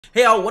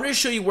Hey, I wanted to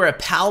show you where a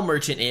PAL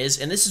merchant is,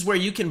 and this is where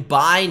you can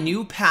buy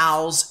new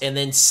PALs and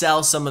then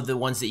sell some of the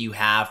ones that you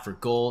have for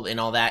gold and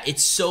all that.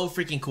 It's so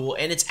freaking cool,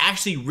 and it's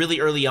actually really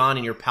early on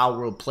in your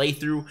Palworld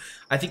playthrough.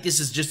 I think this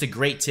is just a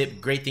great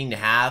tip, great thing to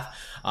have.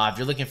 If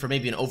you're looking for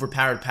maybe an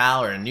overpowered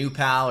PAL or a new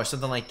PAL or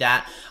something like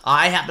that.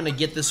 I happen to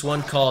get this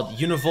one called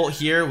Univolt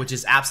here, which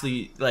is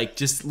absolutely, like,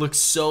 just looks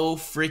so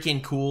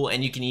freaking cool,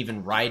 and you can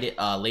even ride it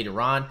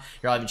later on.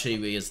 Here, I'll even show you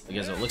guys what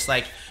it looks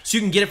like. So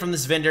you can get it from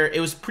this vendor.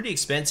 It was pretty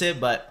expensive,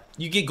 but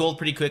you get gold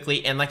pretty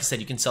quickly, and like I said,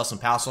 you can sell some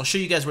PALs. So I'll show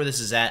you guys where this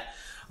is at.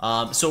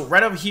 So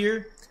right over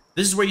here,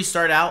 this is where you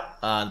start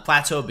out, the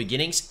Plateau of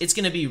Beginnings. It's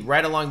going to be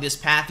right along this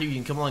path here. You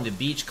can come along the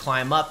beach,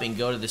 climb up, and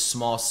go to this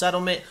small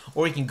settlement,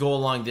 or you can go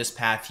along this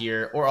path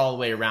here, or all the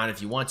way around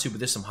if you want to, but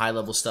there's some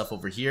high-level stuff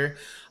over here.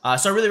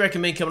 So I really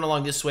recommend coming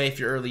along this way if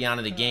you're early on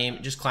in the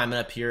game, just climbing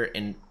up here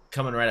and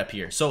coming right up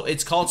here. So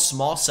it's called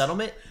Small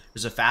Settlement.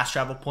 There's a fast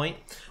travel point.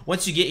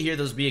 Once you get here,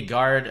 there'll be a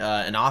guard,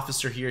 an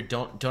officer here.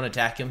 Don't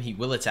attack him. He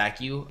will attack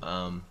you.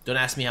 Don't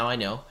ask me how I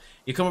know.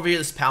 You come over here,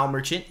 this PAL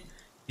merchant.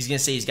 He's going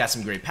to say he's got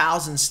some great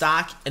PALs in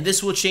stock. And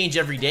this will change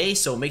every day,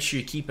 so make sure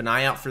you keep an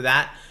eye out for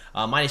that.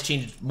 Mine has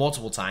changed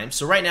multiple times.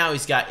 So right now,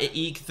 he's got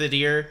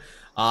Eekthedir.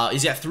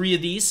 He's got 3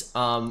 of these,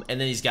 and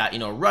then he's got,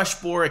 a Rush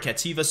Boar, a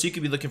Cativa, so you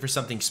could be looking for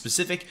something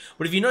specific.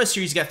 But if you notice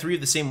here, he's got 3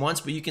 of the same ones,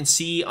 but you can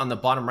see on the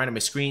bottom right of my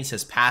screen, it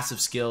says passive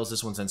skills.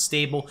 This one's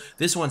unstable.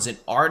 This one's an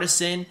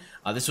artisan.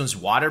 This one's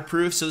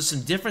waterproof. So there's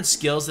some different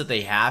skills that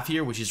they have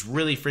here, which is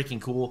really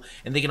freaking cool,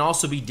 and they can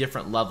also be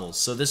different levels.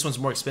 So this one's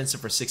more expensive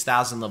for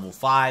 6,000, level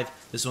 5.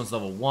 This one's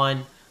level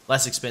 1,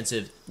 less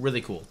expensive,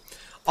 really cool.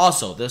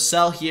 Also, they'll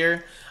sell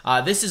here.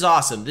 This is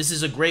awesome. This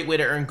is a great way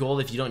to earn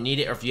gold if you don't need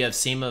it, or if you have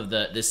same of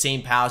the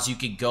same PALs. You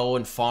could go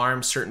and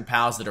farm certain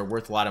PALs that are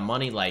worth a lot of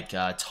money, like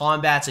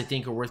Tombats, I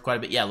think, are worth quite a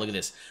bit. Yeah, look at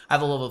this. I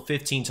have a level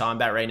 15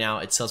 Tombat right now.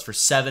 It sells for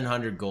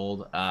 700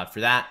 gold for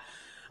that,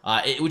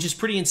 which is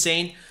pretty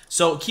insane.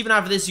 So keep an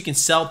eye for this. You can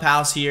sell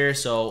PALs here.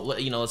 So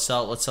let's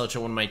sell one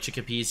of my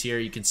chickpeas here.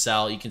 You can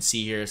sell. You can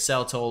see here,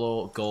 sell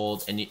total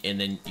gold, and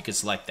then you can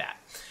select that.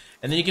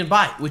 And then you can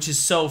buy, which is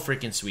so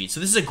freaking sweet. So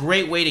this is a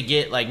great way to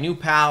get like new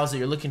PALs that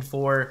you're looking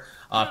for.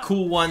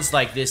 Cool ones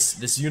like this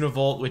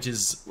Univolt, which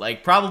is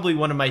like probably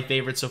one of my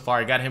favorites so far.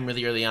 I got him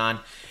really early on.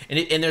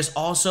 And there's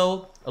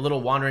also a little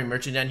wandering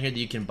merchant down here that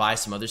you can buy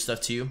some other stuff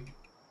too.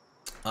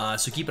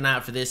 So keep an eye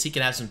out for this. He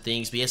can have some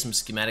things, but he has some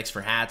schematics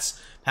for hats,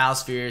 PAL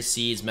spheres,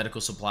 seeds, medical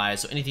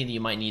supplies, so anything that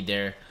you might need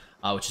there,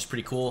 which is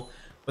pretty cool.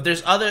 But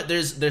there's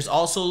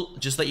also,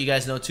 just let you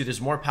guys know too,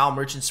 there's more PAL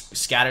merchants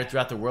scattered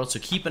throughout the world, so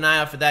keep an eye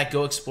out for that.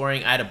 Go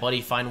exploring. I had a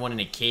buddy find one in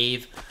a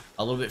cave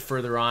a little bit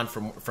further on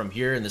from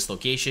here in this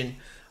location.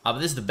 But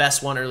this is the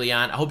best one early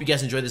on. I hope you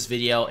guys enjoyed this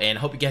video, and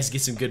I hope you guys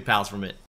get some good PALs from it.